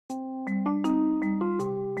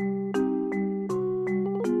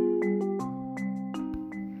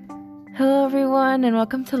everyone, and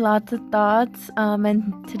welcome to Lots of Thoughts.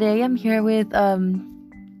 And today I'm here with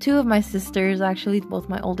two of my sisters, actually, both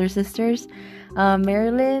my older sisters,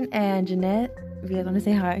 Marilyn and Jeanette. If you guys want to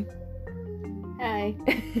say hi. Hi.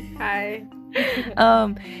 Hi.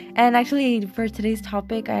 And actually, for today's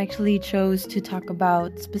topic, I actually chose to talk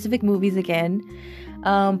about specific movies again.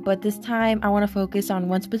 But this time, I want to focus on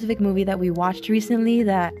one specific movie that we watched recently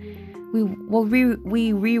that we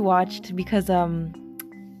rewatched because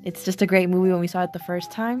it's just a great movie when we saw it the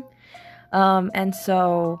first time. And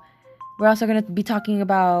so we're also going to be talking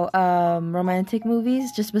about romantic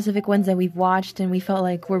movies, just specific ones that we've watched and we felt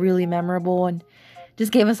like were really memorable and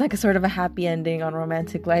just gave us like a sort of a happy ending on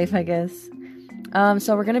romantic life, I guess.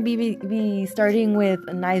 So we're going to be starting with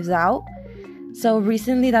Knives Out. So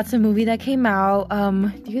recently, that's a movie that came out.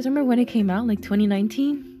 Do you guys remember when it came out? Like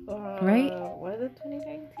 2019? Right? Was it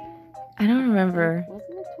 2019? I don't remember. Wasn't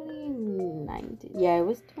it 2019? Yeah, it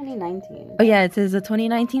was 2019. Oh yeah, it says a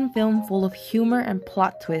 2019 film full of humor and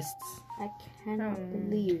plot twists. I cannot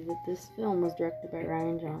believe that this film was directed by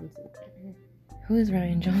Rian Johnson. Who is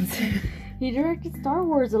Rian Johnson? He directed Star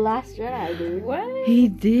Wars: The Last Jedi, dude. What? He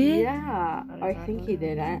did? Yeah, I think he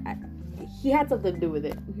did. He had something to do with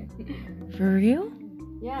it. For real?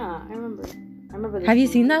 Yeah, I remember. This Have you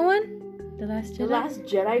movie. seen that one? The Last Jedi? The Last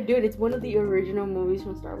Jedi, dude. It's one of the original movies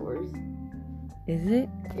from Star Wars. Is it?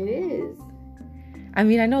 It is. I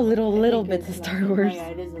mean, I know little bits of Star Wars. Yeah,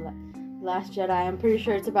 it is The Last Jedi. I'm pretty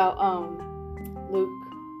sure it's about Luke.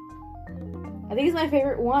 I think it's my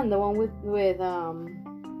favorite one. The one with the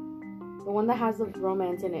one that has the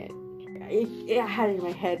romance in it. I had it in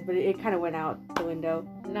my head, but it kind of went out the window.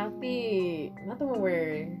 Not the one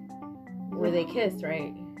where they kissed,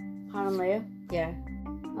 right? Han and Leia. Yeah.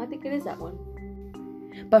 I think it is that one.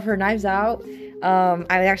 But for Knives Out,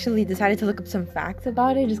 I actually decided to look up some facts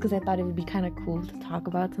about it just because I thought it would be kind of cool to talk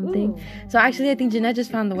about something. Ooh. So actually, I think Jeanette just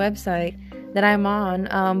found the website that I'm on.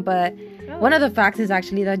 But one of the facts is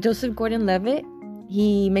actually that Joseph Gordon-Levitt,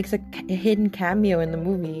 he makes a hidden cameo in the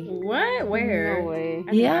movie. What? Where? No way.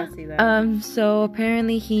 I did not see that. So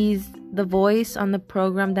apparently he's the voice on the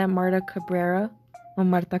program that Marta Cabrera,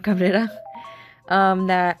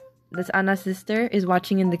 that this Anna's sister is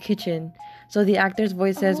watching in the kitchen. So the actor's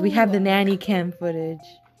voice says, "We have the nanny cam footage."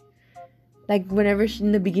 Like whenever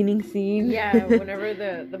in the beginning scene. Yeah, whenever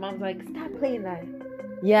the mom's like, "Stop playing that."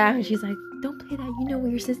 Yeah, and she's like, "Don't play that. You know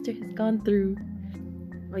what your sister has gone through."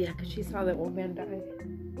 Oh yeah, because she saw that old man die.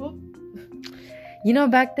 You know,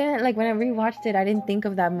 back then, like when I rewatched it, I didn't think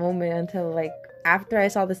of that moment until like after I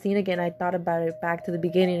saw the scene again. I thought about it back to the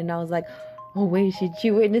beginning, and I was like, "Oh wait,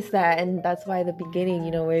 she witnessed that," and that's why the beginning,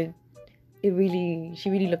 you know, where she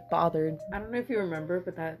really looked bothered. I don't know if you remember,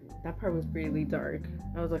 but that part was really dark.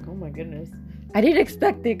 I was like, oh my goodness. I didn't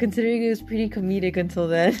expect it, considering it was pretty comedic until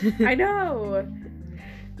then. I know.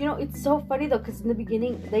 You know, it's so funny though, because in the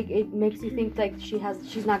beginning, like, it makes you think like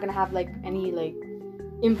she's not gonna have like any like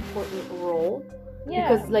important role.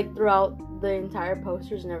 Yeah. Because like throughout the entire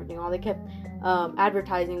posters and everything, all they kept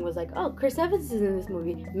advertising was like, "Oh, Chris Evans is in this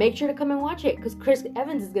movie. Make sure to come and watch it because Chris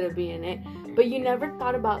Evans is gonna be in it." But you never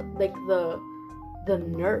thought about like the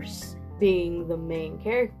nurse being the main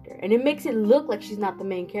character, and it makes it look like she's not the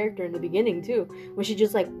main character in the beginning too, when she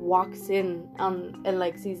just like walks in and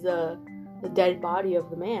like sees the dead body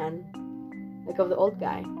of the man, like of the old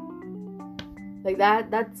guy. Like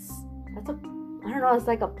that's a, I don't know, it's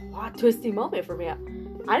like a plot twisty moment for me.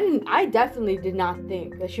 I definitely did not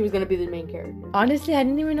think that she was gonna be the main character. Honestly, I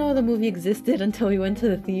didn't even know the movie existed until we went to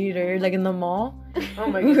the theater, like in the mall. Oh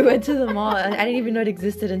my We god. went to the mall. I didn't even know it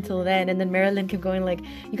existed until then. And then Marilyn kept going like,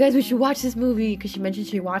 "You guys, we should watch this movie," because she mentioned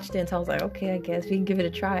she watched it. And so I was like, "Okay, I guess we can give it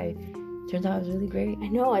a try." Turns out it was really great. I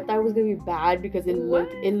know. I thought it was gonna be bad because it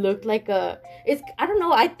looked like I don't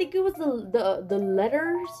know. I think it was the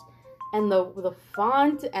letters and the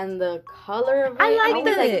font and the color of it. I liked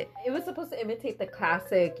was it. It was supposed to imitate the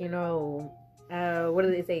classic, what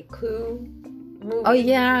do they say, Clue movie? Oh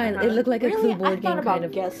yeah, Uh-huh. it looked like a Really? Clue board I game thought about kind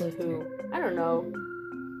of. Guess Who. I don't know.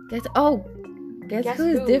 Guess Guess Who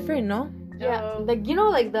is Who. different, no? Yeah, like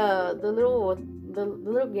like the little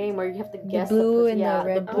game where you have to guess blue the and the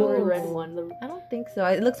red blue and boards. red one. I don't think so.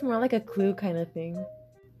 It looks more like a Clue kind of thing.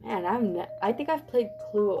 Man, I think I've played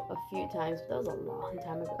Clue a few times, but that was a long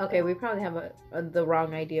time ago. Okay, we probably have the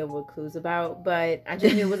wrong idea of what Clue's about, but I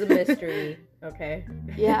just knew it was a mystery. Okay.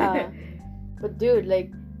 Yeah. But dude, like,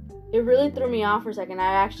 it really threw me off for a second.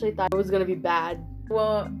 I actually thought it was gonna be bad.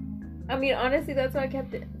 Well, I mean, honestly, that's why I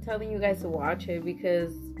kept telling you guys to watch it,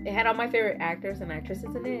 because it had all my favorite actors and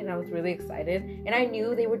actresses in it, and I was really excited. And I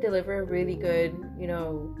knew they would deliver a really good,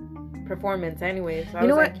 performance anyway. So I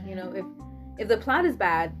was like, if the plot is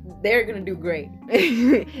bad, they're gonna do great.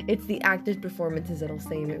 It's the actor's performances that'll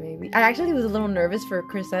save it, maybe. I actually was a little nervous for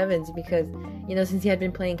Chris Evans because, you know, since he had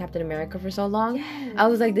been playing Captain America for so long, Yes. I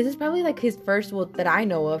was like, this is probably like his first, well, that I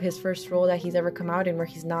know of, his first role that he's ever come out in where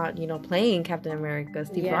he's not, you know, playing Captain America,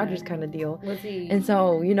 Steve Yeah. Rogers kind of deal. Was he? And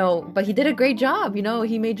so, you know, but he did a great job, you know,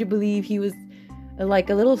 he made you believe he was like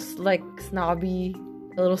a little like snobby,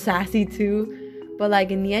 a little sassy too. But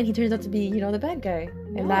like in the end, he turns out to be, you know, the bad guy,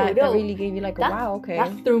 and that really gave you like a wow, okay,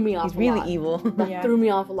 That threw me off. he's really a lot. evil. That threw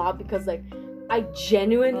me off a lot because like I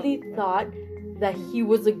genuinely thought that he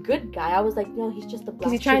was a good guy. I was like, no, he's just a black.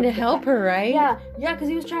 Because he's trying to help her, right? Yeah, because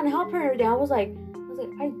he was trying to help her and everything. I was like,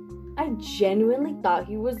 I genuinely thought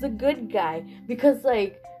he was a good guy because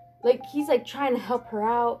like he's like trying to help her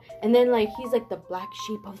out, and then like he's like the black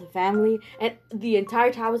sheep of the family, and the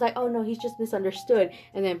entire time I was like, oh no, he's just misunderstood,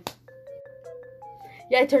 and then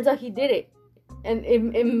yeah, it turns out he did it, and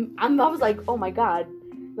I was like, oh my god,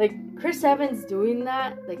 like Chris Evans doing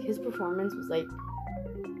that, like his performance was like,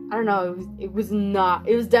 I don't know, it was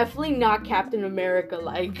definitely not Captain America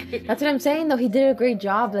like. That's what I'm saying though. He did a great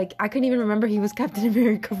job. Like I couldn't even remember he was Captain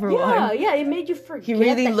America for one. Yeah, it made you forget. He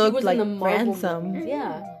really that looked he was like in the Marvel Ransom. movies.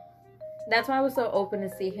 Yeah. That's why I was so open to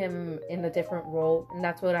see him in a different role, and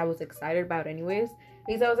that's what I was excited about anyways,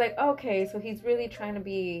 because I was like, okay, so he's really trying to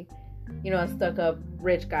be, you know, a stuck-up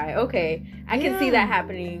rich guy. Okay, I can see that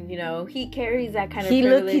happening. You know, he carries that kind of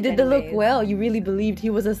privilege. He did the look anyways. well. You really believed he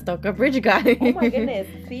was a stuck-up rich guy. Oh my goodness.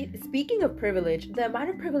 Speaking of privilege, the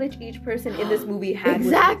amount of privilege each person in this movie had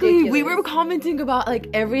Exactly. was We ridiculous. were commenting about like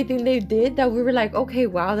everything they did that we were like, okay,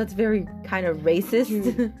 wow, that's very kind of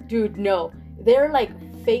racist. Dude, no. They're like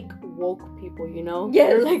fake woke people, you know? Yes.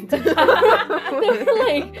 They're like, they're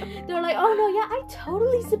like, oh no, yeah, I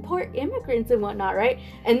totally support immigrants and whatnot, right?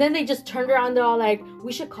 And then they just turned around, they're all like,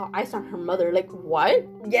 we should call ICE on her mother. Like, what?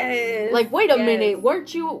 Yes. Like, wait a Yes. minute,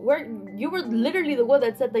 you were literally the one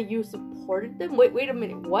that said that you supported them? Wait a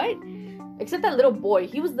minute, what? Except that little boy.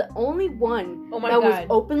 He was the only one Oh my that was God.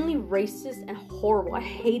 openly racist and horrible. I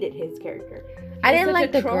hated his character. I didn't such like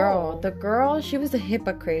a the troll. girl. The girl, she was a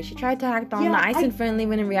hypocrite. She tried to act all Yeah, nice I- and friendly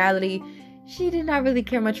when in reality, she did not really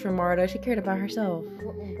care much for Marta. She cared about herself.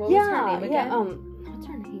 What was her name again? What's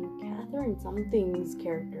her name? Catherine something's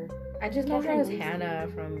character. I just know her as Catherine Hannah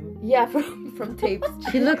from Yeah, from tapes.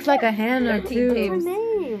 She looks like a Hannah 13 too. What's her tapes.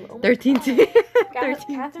 name? Oh my 13 God. too. Catherine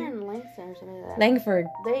 13 Catherine Langston or something like that. Langford.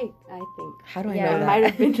 I think. How do I Yeah, know It that? might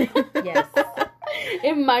have been. Yes.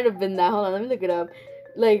 It might have been that. Hold on, let me look it up.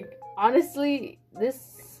 Like, honestly,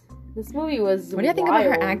 this movie was. What do you think about her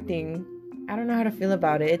wild. acting? I don't know how to feel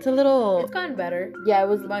about it. It's a little. It's gotten better. Yeah, it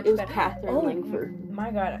was Much it was better. Catherine Langford.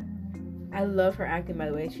 My God, I love her acting. By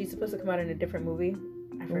the way, she's supposed to come out in a different movie.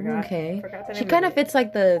 I forgot. Okay. I forgot the She name kind of it. fits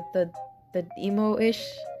like the emo-ish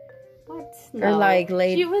What? or like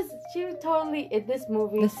late She was totally in this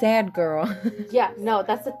movie. the sad girl. Yeah, no,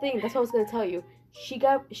 that's the thing. That's what I was gonna tell you. She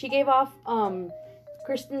gave off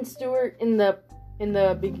Kristen Stewart in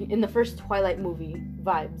the first Twilight movie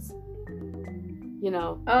vibes. You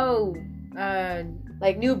know, Oh,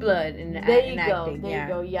 like New Blood in, there you in go, acting. there Yeah.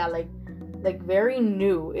 you go. Yeah, like very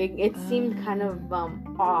new. It seemed kind of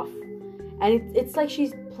off, and it's like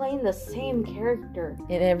she's playing the same character.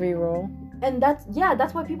 In every role. And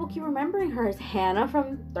that's why people keep remembering her as Hannah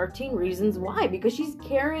from 13 Reasons Why, because she's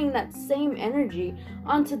carrying that same energy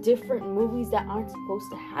onto different movies that aren't supposed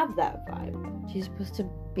to have that vibe. She's supposed to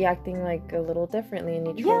be acting like a little differently in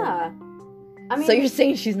each role. Yeah. I mean, So you're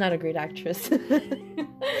saying she's not a great actress?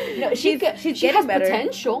 no, she's she getting has better.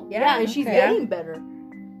 potential. Yeah, Yeah, and she's okay. getting better.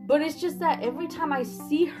 But it's just that every time I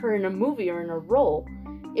see her in a movie or in a role,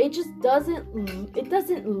 it just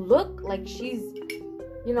doesn't look like she's,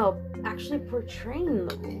 you know, actually portraying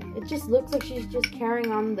the role. It just looks like she's just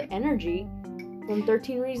carrying on the energy from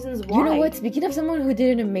 13 Reasons Why. You know what? Speaking of someone who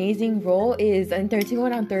did an amazing role, is in 13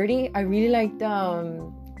 Going on 30. I really liked I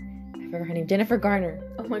forgot her name, Jennifer Garner.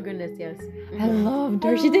 Oh my goodness, yes. I loved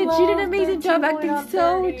her. I She did an love amazing 13 job Going acting on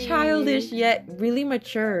so 30. childish yet really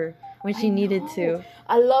mature when she I needed know. to.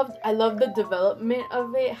 I loved the development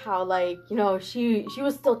of it. How, like, you know, she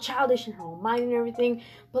was still childish in her own mind and everything,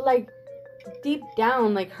 but like deep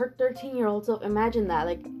down, like her 13-year-old self. Imagine that,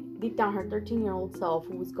 like deep down, her 13-year-old self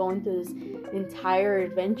who was going through this entire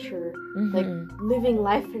adventure, like Mhm. living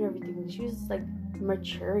life and everything. She was like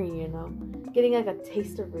maturing, you know, getting like a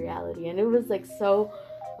taste of reality, and it was like so.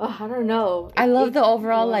 I don't know. I love the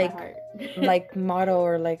overall warmed my like heart. like motto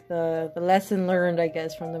or like the lesson learned, I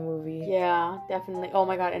guess, from the movie. Yeah, definitely. Oh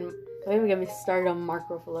my god, and don't even get me started on Mark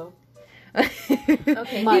Ruffalo. Okay.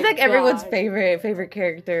 He's My like everyone's God. favorite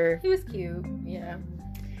character. He was cute. Yeah.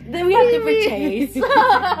 Then we have different tastes.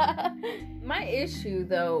 My issue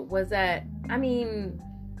though was that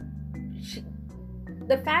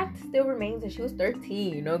the fact still remains that she was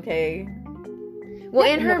 13. Okay. Well,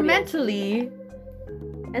 Yeah, in her nobody else. mentally,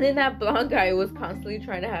 And then that blonde guy was constantly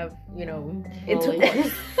trying to have,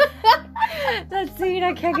 Intercourse. that scene,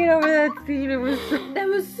 I can't get over that scene. That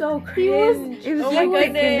was so He was- cringe. it was Oh my so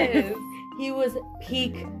goodness. He was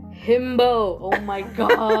peak himbo. Oh my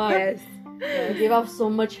god. Yes. He gave off so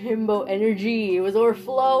much himbo energy. It was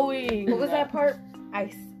overflowing. What was that part?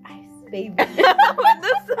 Ice, baby. when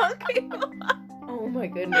the song came on. Oh my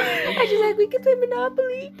goodness. And she's like, we could play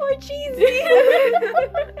Monopoly or cheesy.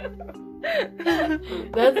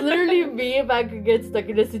 That's literally me if I could get stuck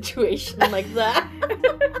in a situation like that.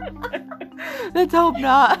 Let's hope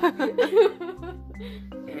not.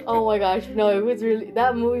 Oh my gosh, no, it was really,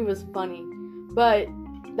 that movie was funny. But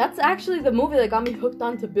that's actually the movie that got me hooked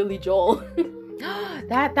onto Billy Joel.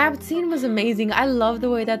 that scene was amazing. I love the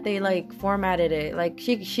way that they like formatted it. Like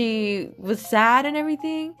she was sad and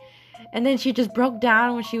everything, and then she just broke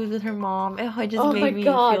down when she was with her mom. It just Oh made my me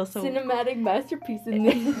god, feel so. cinematic masterpiece in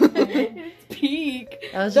its peak.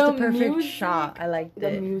 That was just The a perfect music, shot. I liked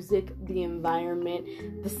The it. music, the environment,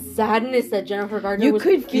 the sadness that Jennifer Gardner You was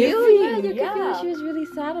could feel, giving. you could feel she was really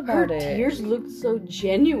sad Her about it. tears looked so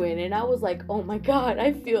genuine, and I was like, "Oh my god,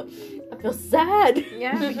 I feel sad."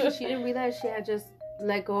 Yeah, because she didn't realize she had just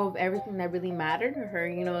let go of everything that really mattered to her.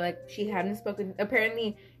 Like she hadn't spoken.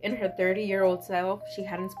 Apparently, in her 30-year-old self, she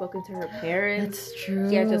hadn't spoken to her parents. That's true.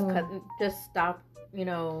 She had just stopped, Yeah,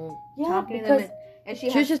 talking to because them. And She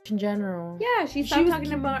was just in general. yeah, she she stopped was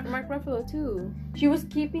talking to Mark Ruffalo too. she was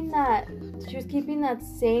keeping that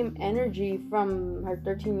same energy from her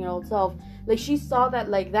 13-year-old self. Like she saw that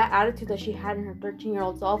like that attitude that she had in her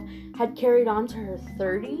 13-year-old self had carried on to her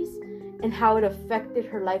 30s, and how it affected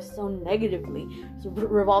her life so negatively. So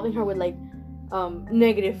revolving her with like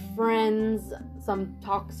negative friends, some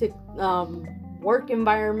toxic work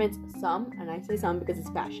environments, and I say some because it's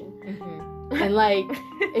fashion, and like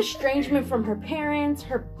estrangement from her parents,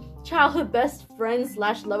 her childhood best friend /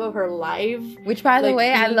 love of her life. Which, by the Like,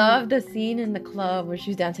 way, I being- love the scene in the club where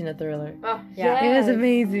she was dancing to Thriller. Oh Yeah. It was Yes.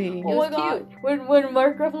 amazing. Oh was my god! When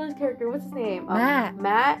Mark Ruffalo's character, what's his name?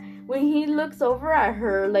 Matt. When he looks over at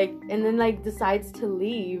her, like, and then like decides to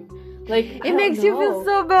leave, like I It don't makes you feel know.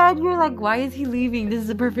 so bad. You're like, why is he leaving? This is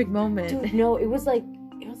a perfect moment. Dude, no, it was like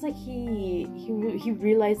he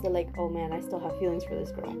realized that like, oh man, I still have feelings for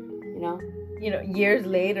this girl, you know. Years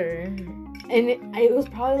later. And it was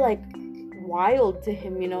probably like wild to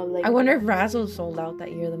him, like I wonder if Razzle sold out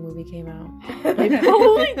that year the movie came out. It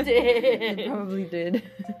probably It did. probably did.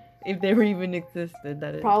 If they were even existed,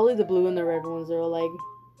 that is. Probably the blue and the red ones are like,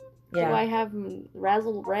 do I Yeah. have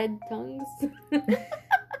razzle red tongues?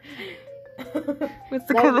 What's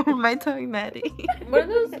the That- color of my tongue, Maddie? What are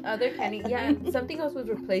those other candy? Yeah, something else was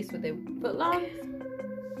replaced with it. Footlongs?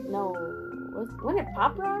 No, wasn't it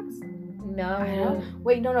Pop Rocks? No.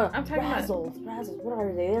 Wait, no. I'm talking about- Razzles. What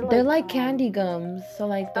are they? They're like candy gums. So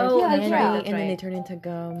like they're Oh, yeah, candy that's right, that's and then they right. turn into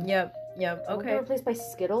gum. Yep. They Okay. were replaced by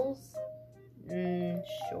Skittles.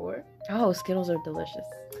 Sure. Oh, Skittles are delicious.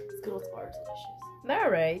 Skittles are delicious. All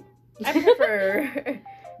right. I prefer.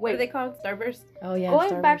 What are Wait, they called? Starburst? Oh yeah.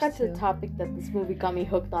 going back Starburst, onto the too. topic that this movie got me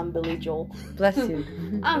hooked on Billy Joel. Bless you.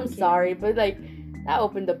 I'm sorry, but like that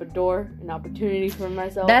opened up a door, an opportunity for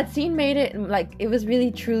myself. That scene made it like it was really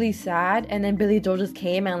truly sad, and then Billy Joel just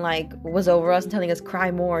came and like was over us and telling us cry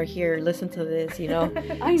more. Here, listen to this, I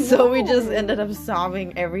know. So we just ended up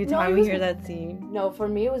sobbing every No, time it we was- hear that scene. No, for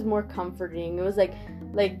me it was more comforting. It was like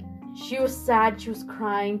she was sad, she was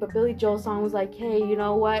crying, but Billy Joel's song was like, hey, you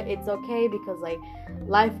know what? It's okay because like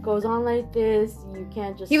life goes on like this. You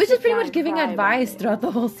can't just. He was sit just pretty down much and giving cry about advice it. throughout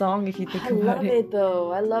the whole song. If you think I about love it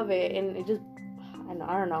though. I love it, and it just.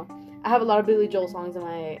 I don't know. I have a lot of Billy Joel songs in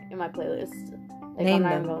my playlist. Like Name I'm not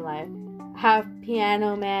them. even gonna lie. I have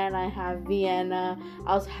Piano Man. I have Vienna.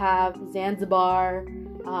 I also have Zanzibar.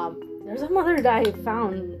 There's some other that I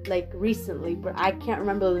found like recently, but I can't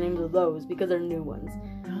remember the names of those because they're new ones.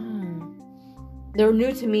 They're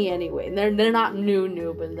new to me anyway. They're not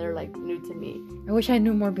new, but they're like new to me. I wish I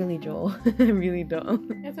knew more Billy Joel. I really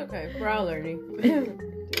don't. It's okay. We're all learning.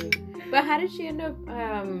 But how did she end up?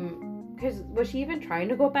 Because was she even trying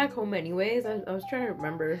to go back home anyways? I was trying to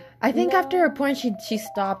remember. I think No. after a point she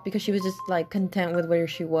stopped because she was just like content with where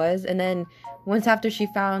she was, and then once after she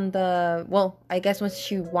found I guess once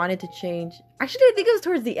she wanted to change. Actually, I think it was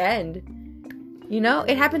towards the end.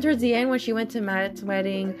 It happened towards the end when she went to Matt's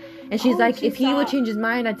wedding, and she's Oh, like, she if he would saw- change his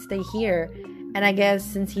mind, I'd stay here. And I guess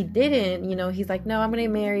since he didn't, he's like, no, I'm gonna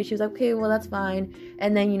get married. She was like, okay, well, that's fine.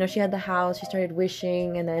 And then, she had the house. She started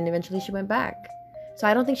wishing, and then eventually she went back. So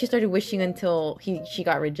I don't think she started wishing until she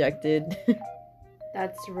got rejected.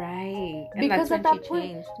 That's right. And because that's at when that she point,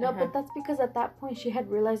 changed. no, but that's because at that point she had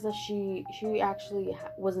realized that she actually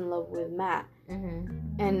was in love with Matt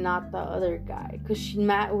and not the other guy. Because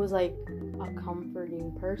Matt was like a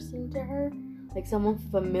comforting person to her, like someone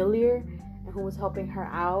familiar and who was helping her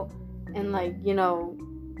out. And like,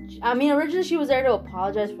 I mean, originally she was there to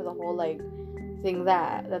apologize for the whole like thing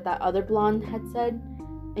that other blonde had said,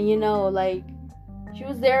 and like she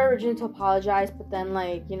was there originally to apologize, but then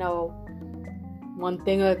like one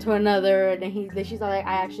thing to another, and then she's like,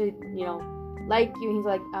 I actually like you, and he's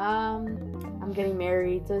like, I'm getting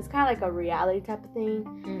married. So it's kind of like a reality type of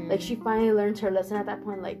thing. Like she finally learned her lesson at that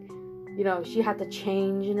point, like she had to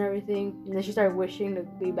change and everything, and then she started wishing to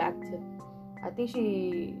be back to, I think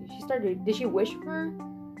she started, did she wish for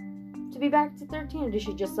to be back to 13, or did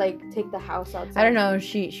she just like take the house outside? I don't know.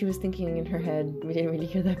 She was thinking in her head. We didn't really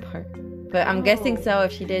hear that part. But I'm guessing so.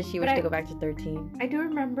 If she did, she wished to go back to 13. I do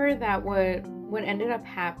remember that what ended up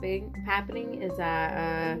happening is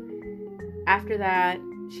that after that,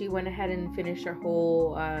 she went ahead and finished her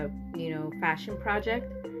whole fashion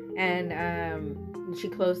project, and she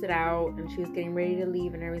closed it out, and she was getting ready to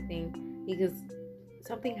leave and everything because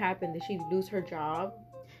something happened. Did she lose her job?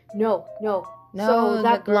 No. So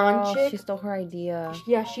that blonde girl, chick, she stole her idea.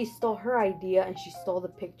 Yeah, she stole her idea, and she stole the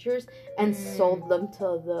pictures and sold them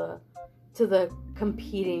to the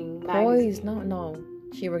competing magazine. Poise? No.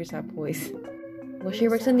 She works at Poise. Well, she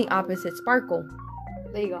works in the opposite, Sparkle.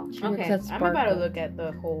 There you go. She works at I'm Sparkle. about to look at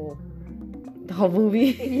the whole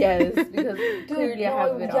movie. Yes, because clearly I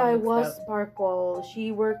have it on. Yeah, it was Sparkle.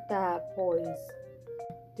 She worked at Poise.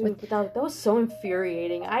 Dude, but that was so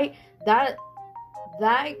infuriating.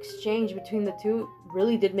 That exchange between the two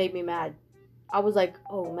really did make me mad. I was like,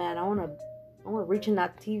 oh man, I wanna reach in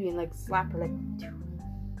that TV and like slap her like.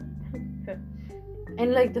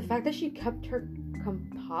 And like the fact that she kept her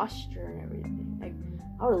composure and everything, like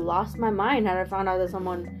I would have lost my mind had I found out that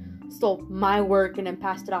someone stole my work and then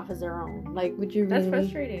passed it off as their own. Like, would you really? That's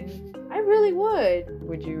frustrating. I really would.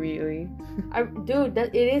 Would you really?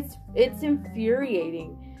 It's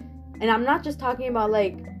infuriating. And I'm not just talking about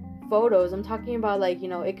like photos. I'm talking about like,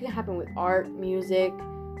 it could happen with art, music,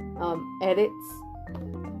 edits,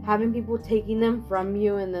 having people taking them from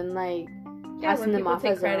you and then like passing them off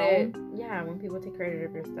as their own. Yeah, when people take credit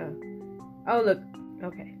of your stuff. Oh, look.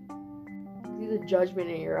 Okay. See the judgment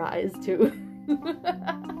in your eyes too.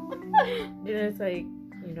 It's like,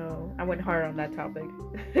 I went hard on that topic.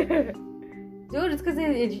 Dude, it's because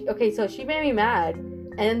okay, so she made me mad.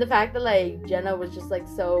 And then the fact that like Jenna was just like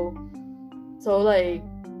so like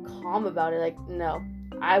calm about it, like, no,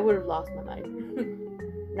 I would have lost my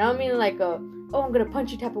mind. Now I mean like I'm gonna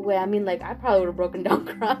punch you type of way. I mean like I probably would have broken down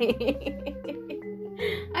crying.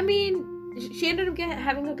 I mean, she ended up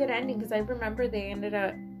having a good ending because I remember they ended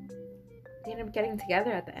up getting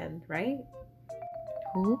together at the end, right?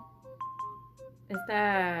 Who? Is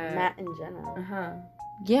that Matt and Jenna?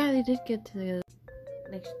 Yeah, they did get together.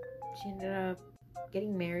 Like she ended up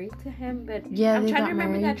getting married to him, but yeah, I'm trying to married.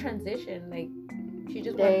 remember that transition. Like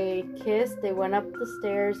they kissed, they went up the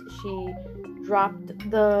stairs, she dropped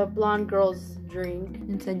the blonde girl's drink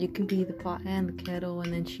and said you can be the pot and the kettle,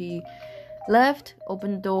 and then she left,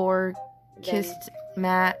 opened the door, kissed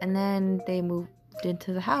Matt, and then they moved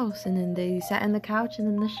into the house, and then they sat on the couch, and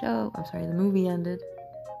then the movie ended.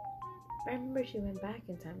 I remember she went back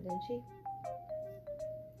in time, didn't she?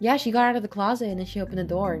 Yeah, she got out of the closet, and then she opened the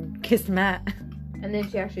door and kissed Matt. And then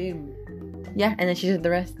she actually... Yeah, and then she did the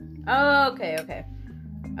rest. Oh, okay.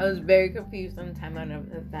 I was very confused on the timeline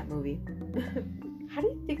of that movie. How do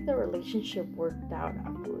you think the relationship worked out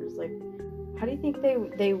afterwards? Like, how do you think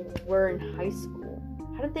they were in high school?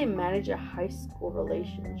 How did they manage a high school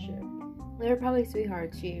relationship? They were probably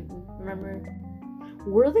sweethearts. Remember?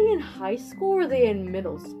 Were they in high school or were they in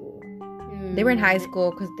middle school? They were in high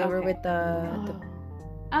school because they were with the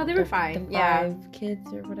Oh, they were fine. The 5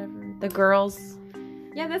 kids or whatever. The girls.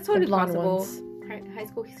 Yeah, that's totally possible. Ones. High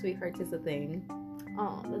school sweethearts is a thing.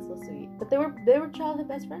 Oh, that's so sweet. But they were childhood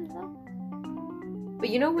best friends, though. But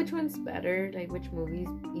you know which one's better? Like, which movie's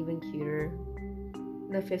even cuter?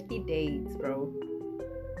 The 50 Dates, bro.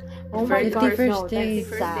 Oh my gosh, no, Dates.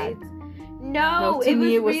 that's sad. No, to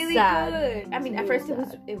me, it was really sad. good. I mean, at first it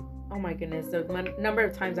was... oh my goodness, the number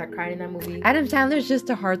of times I cried in that movie. Adam Sandler's just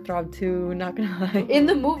a heartthrob too, not gonna lie. In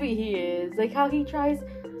the movie he is. Like how he tries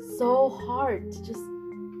so hard to just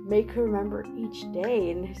make her remember each day,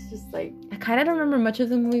 and it's just like... I kind of don't remember much of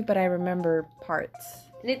the movie, but I remember parts.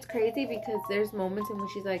 And it's crazy because there's moments in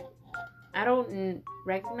which she's like, I don't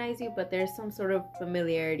recognize you, but there's some sort of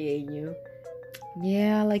familiarity in you.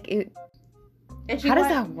 Yeah, like it. And How does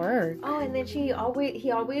that work? Oh, and then he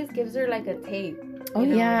always gives her like a tape. Oh, you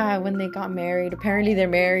know? yeah, when they got married. Apparently they're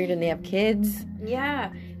married and they have kids.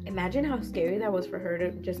 Yeah. Imagine how scary that was for her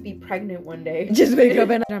to just be pregnant one day. Just wake up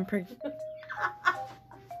and I'm pregnant.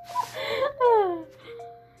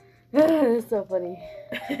 It's so funny.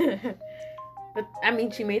 But I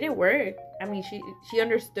mean, she made it work. I mean, she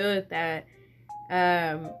understood that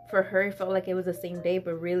for her it felt like it was the same day,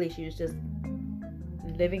 but really she was just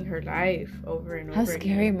living her life over and over. How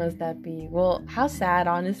scary must that be? Well, how sad,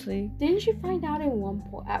 honestly. Didn't she find out at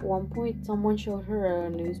one point someone showed her a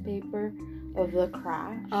newspaper of the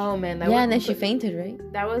crash? Oh man, And then she fainted,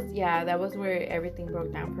 right? That was where everything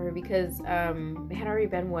broke down for her because it had already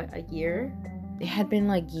been a year. It had been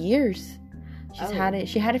like years.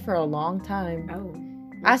 She had it for a long time. Oh.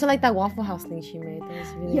 I also like that Waffle House thing she made. That was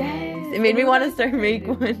really Yes, nice. It made me want to was start make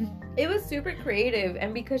creative. one. It was super creative,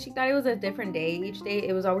 and because she thought it was a different day each day,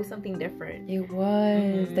 it was always something different. It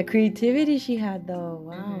was. Mhm. The creativity she had, though.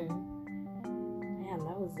 Wow. Mhm. Man,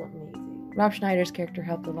 that was amazing. Rob Schneider's character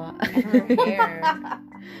helped a lot. And her hair.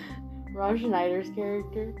 Rob Schneider's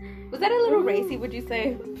character. Was that a little racy, would you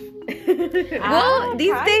say? Well,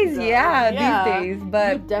 these days, kinda. yeah, Yeah. these days.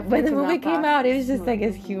 But You definitely when the cannot movie came pass out, it was this just like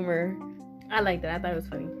movie. his humor. I liked that. I thought it was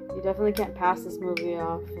funny. You definitely can't pass this movie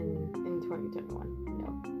off in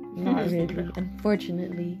 2021. No. Not really,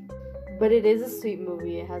 unfortunately. But it is a sweet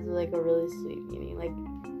movie. It has like a really sweet meaning. Like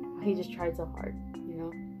he just tried so hard, you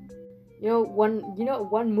know.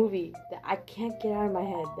 One movie that I can't get out of my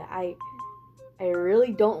head that I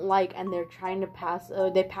really don't like, and they're trying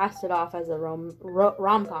to they passed it off as a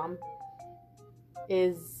rom-com.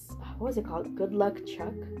 Is what was it called? Good Luck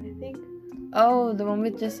Chuck, I think. Oh, the one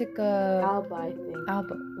with Jessica Alba, I think.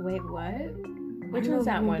 Alba. Wait, what? I Which don't one's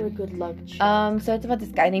that remember one? Good Luck Chuck. So it's about this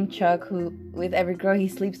guy named Chuck who, with every girl he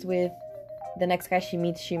sleeps with, the next guy she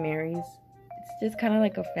meets, she marries. It's just kind of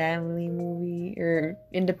like a family movie or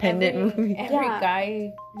independent movie. Every Yeah.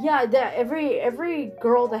 guy. Yeah, that every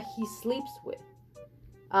girl that he sleeps with.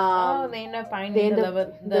 They end up finding They end the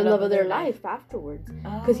up love of their life afterwards.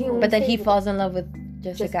 Oh. 'Cause he only- But then he Stays with- falls in love with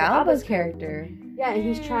Jessica Jessica Alba's Alba's character. Yeah, and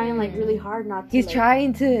he's trying like really hard not to. He's like,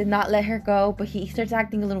 trying to not let her go, but he starts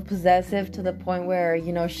acting a little possessive to the point where,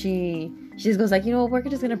 she just goes like, we're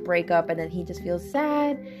just gonna break up, and then he just feels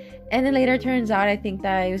sad. And then later it turns out, I think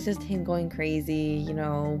that it was just him going crazy,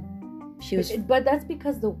 she was... But that's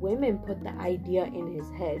because the women put the idea in his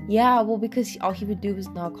head. Yeah, well, because all he would do was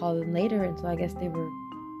not call them later, and so I guess they were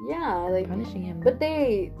Yeah, like. punishing him. But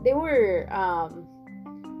they were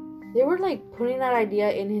like putting that idea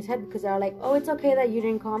in his head because they were like, oh, it's okay that you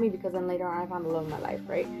didn't call me because then later on I found the love of my life,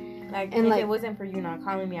 right? Like, And if like- it wasn't for you not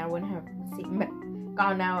calling me, I wouldn't have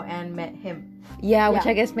gone out and met him. Yeah, which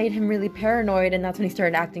Yeah. I guess made him really paranoid, and that's when he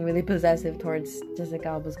started acting really possessive towards Jessica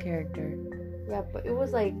Alba's character. Yeah, but it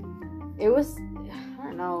was I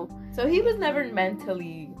don't know. So he was never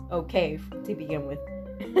mentally okay to begin with.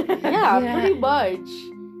 Yeah, Yeah. pretty much.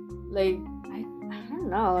 Like I don't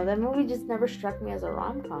know. That movie just never struck me as a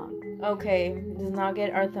rom-com. Okay, does not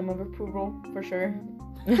get our thumb of approval for sure.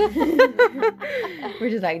 We're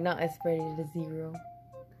just like, no, it's rated a 0.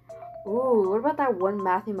 Ooh, what about that one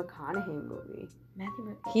Matthew McConaughey movie?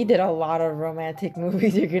 He did a lot of romantic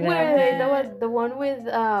movies. You're gonna have to... Wait, the one with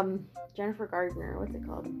Jennifer Gardner. What's it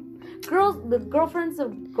called? Ghosts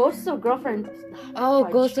of Girlfriends. Oh,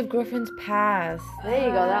 Fudge. Ghost of Girlfriend's Past. There you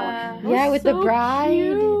go, that one. That Yeah, was with the so bride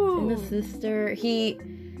and the cute. sister. He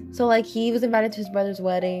was invited to his brother's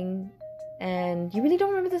wedding, and you really don't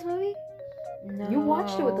remember this movie? No, You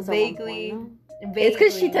watched it with us vaguely. At one point, It's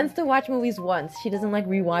because she tends to watch movies once. She doesn't like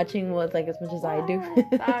rewatching ones like as much as I do.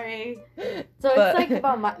 Sorry. no? So But- it's like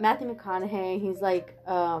about Matthew McConaughey. He's like,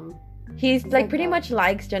 He's He's like like pretty a- much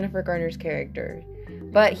likes Jennifer Garner's character,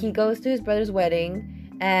 but he goes to his brother's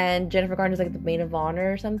wedding, and Jennifer Garner's like the maid of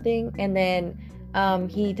honor or something, and then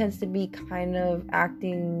he tends to be kind of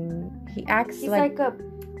acting. He acts he's like like a,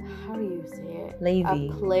 how do you say it? lazy.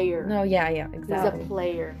 A player. No, yeah, He's exactly. a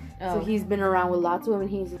player. Oh. So he's been around with lots of women.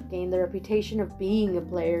 He's gained the reputation of being a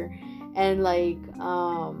player, and like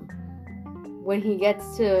when he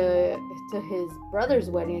gets to his brother's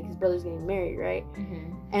wedding, like his brother's getting married, right?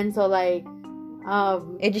 Mhm. And so like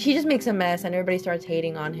He just makes a mess, and everybody starts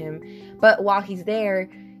hating on him. But while he's there,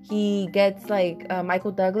 he gets like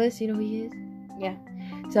Michael Douglas. You know who he is? Yeah.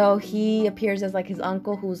 So he appears as like his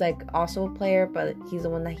uncle, who's like also a player, but he's the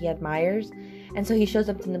one that he admires. And so he shows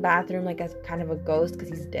up in the bathroom like as kind of a ghost because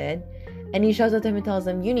he's dead. And he shows up to him and tells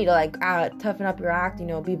him, you need to like toughen up your act, you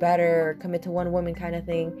know, be better, commit to one woman kind of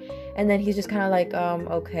thing. And then he's just kind of like,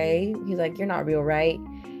 okay. He's like, you're not real, right?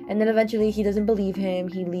 And then eventually he doesn't believe him.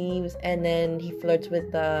 He leaves, and then he flirts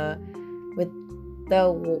with the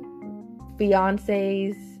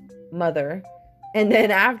fiance's mother. And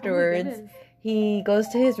then afterwards, he goes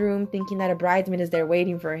to his room thinking that a bridesmaid is there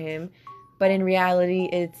waiting for him. But in reality,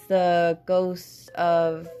 it's the ghost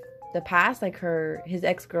of the past, like his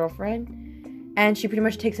ex-girlfriend. And she pretty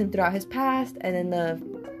much takes him throughout his past. And then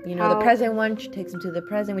the present one, she takes him to the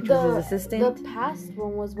present, which was his assistant. The past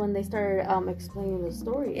one was when they started explaining the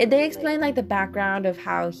story. They explain like the background of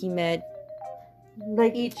how he met,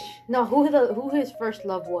 like who his first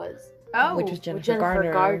love was. Oh, which was Jennifer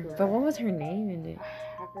Garner. But what was her name in it?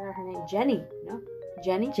 I forgot her name. Jenny. No,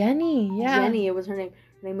 Jenny. Jenny. Yeah. Jenny. It was her name.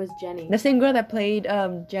 Her name was Jenny. The same girl that played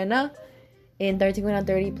Jenna in 13 Going on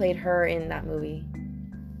 30 played her in that movie,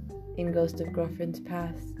 in Ghost of Girlfriend's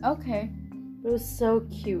Past. Okay. It was so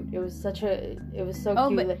cute. It was so cute.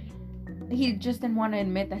 But he just didn't want to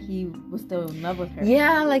admit that he was still in love with her.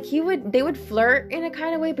 Yeah, like they would flirt in a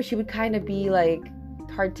kind of way, but she would kind of be like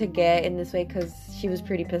hard to get in this way because she was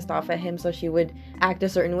pretty pissed off at him, so she would act a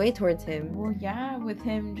certain way towards him. Well, yeah, with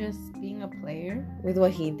him just being a player. With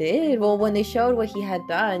what he did. Well, when they showed what he had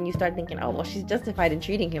done, you start thinking, oh, well, she's justified in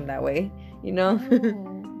treating him that way, you know?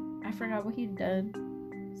 Oh, I forgot what he'd done.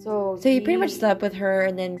 So he pretty much slept with her,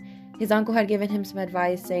 and then his uncle had given him some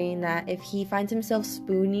advice saying that if he finds himself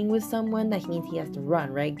spooning with someone, that means he has to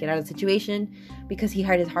run, right? Get out of the situation, because he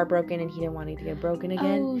had his heart broken and he didn't want it to get broken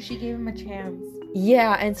again. Oh, she gave him a chance.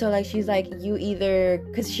 Yeah, and so like she's like, you either,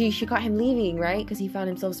 because she caught him leaving, right? Because he found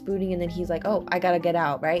himself spooning, and then he's like, oh, I gotta get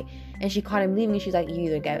out, right? And she caught him leaving, and she's like, you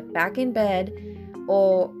either get back in bed,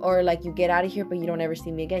 or like you get out of here, but you don't ever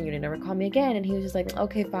see me again, you never call me again. And he was just like,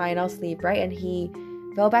 okay, fine, I'll sleep, right? And he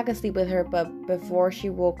fell back asleep with her, but before she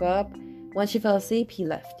woke up, once she fell asleep, he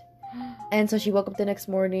left. And so she woke up the next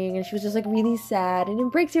morning, and she was just like really sad, and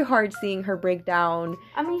it breaks your heart seeing her break down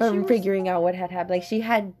from figuring out what had happened. Like she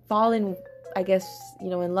had fallen, I guess, you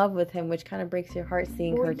know, in love with him, which kind of breaks your heart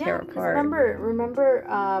seeing her tear apart.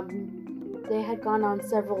 Remember, they had gone on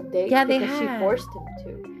several dates. Yeah, they because had. She forced him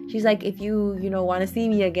to. She's like, if you want to see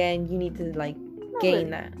me again, you need to like gain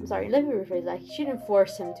that. I'm sorry, let me rephrase that. She didn't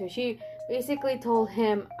force him to. She basically told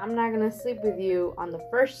him, I'm not gonna sleep with you on the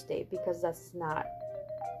first date because that's not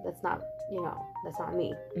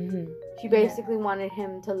me. Mm-hmm. She basically wanted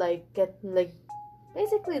him to get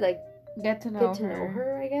to know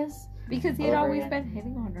her, I guess. Because he had always been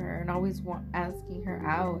hitting on her and always asking her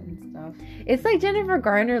out and stuff. It's like Jennifer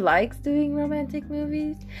Garner likes doing romantic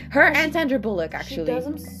movies. Her and Sandra Bullock, actually. She does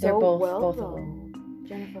them They're both well, of them.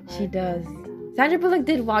 Jennifer Garner. She does. Sandra Bullock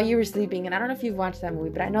did While You Were Sleeping, and I don't know if you've watched that movie,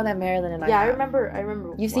 but I know that Marilyn and I have. I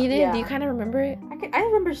remember. You've seen it? Yeah. Do you kind of remember it? I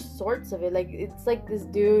remember sorts of it. Like, it's like this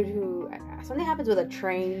dude who... Something happens with a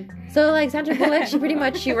train. So, like, Sandra Bullock,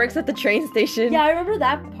 she works at the train station. Yeah, I remember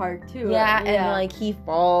that part, too. Yeah, and, like, he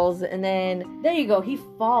falls, and then... There you go, he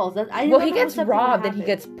falls. He gets robbed, and he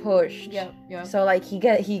gets pushed. Yeah. So, like, he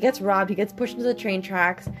gets robbed, he gets pushed into the train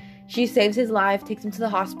tracks. She saves his life, takes him to the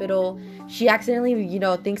hospital. She accidentally,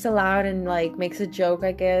 thinks aloud and, like, makes a joke,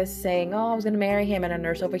 I guess, saying, oh, I was gonna marry him. And a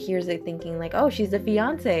nurse overhears it thinking, like, oh, she's the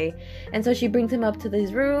fiance. And so she brings him up to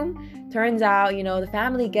his room. Turns out, the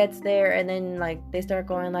family gets there. And then, like, they start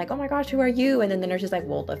going, like, oh, my gosh, who are you? And then the nurse is like,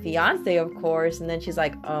 well, the fiance, of course. And then she's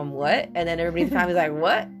like, what? And then everybody in the family's like,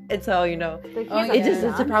 what? And so,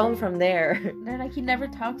 it's a problem from there. They're like, he never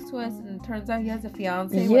talks to us. And it turns out he has a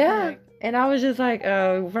fiance. Yeah. And I was just like,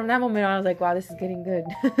 from that moment on, I was like, wow, this is getting good.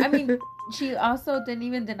 I mean, she also didn't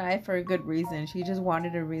even deny it for a good reason. She just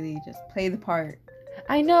wanted to really just play the part.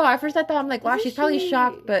 I know. At first I thought, I'm like, wow, she's probably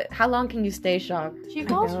shocked, but how long can you stay shocked? She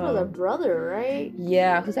falls for the brother, right?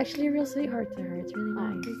 Yeah, who's actually a real sweetheart to her. It's really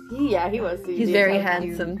nice. He was. He's very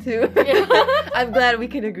handsome, too. I'm glad we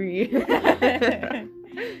can agree. He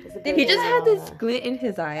just had this glint in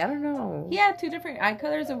his eye. I don't know. He had two different eye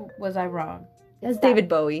colors, or was I wrong? That's David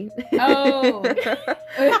Bowie. Oh.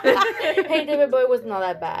 Hey, David Bowie was not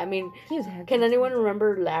that bad. I mean, can anyone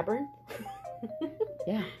remember Labyrinth?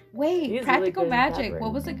 Yeah. Wait, Practical Magic.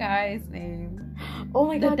 What was the guy's name? Oh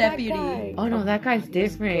my god, the deputy. That guy. Oh no, that guy's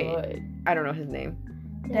different. I don't know his name.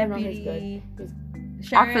 Deputy.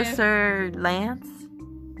 Sheriff, Officer Lance.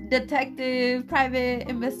 Detective, private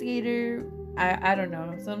investigator. I don't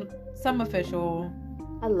know. Some official.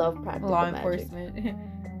 I love Practical law Magic. enforcement.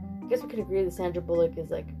 I guess we could agree that Sandra Bullock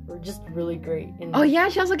is just really great. Oh yeah,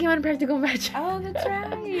 she also came out in Practical Magic. Oh, that's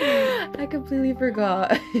right. I completely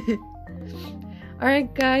forgot.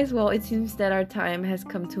 Alright, guys. Well, it seems that our time has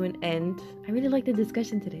come to an end. I really liked the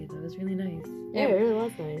discussion today, though. It was really nice. Yeah, it really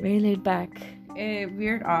was nice. Very laid back. It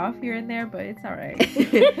veered off here and there, but it's all right.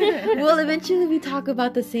 Well, eventually we talk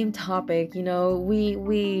about the same topic. You know, we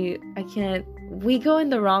go in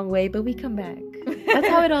the wrong way, but we come back. That's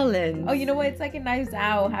how it all ends. Oh, you know what? It's like a Knives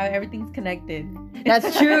Out, how everything's connected.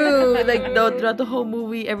 That's true. Like throughout the whole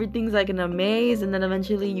movie, everything's like in a maze, and then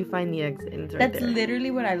eventually you find the exit. And it's right That's there.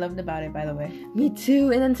 literally what I loved about it, by the way. Me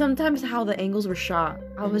too. And then sometimes how the angles were shot,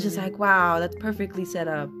 I was just like, wow, that's perfectly set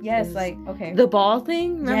up. Yes, It's- like, okay. the ball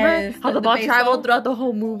thing. Remember Yes, how the the ball baseball. traveled throughout the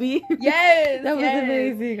whole movie? Yes! That was yes.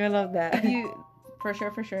 amazing. I love that. For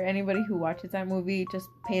sure. Anybody who watches that movie, just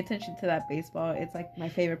pay attention to that baseball. It's like my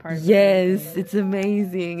favorite part of Yes, it. it's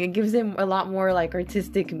amazing. It gives him a lot more like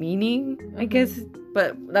artistic meaning, I guess,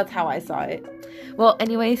 but that's how I saw it. Well,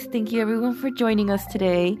 anyways, thank you everyone for joining us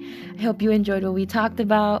today. I hope you enjoyed what we talked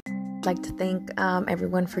about. I'd like to thank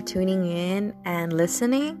everyone for tuning in and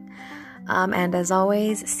listening. And as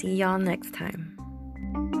always, see y'all next time.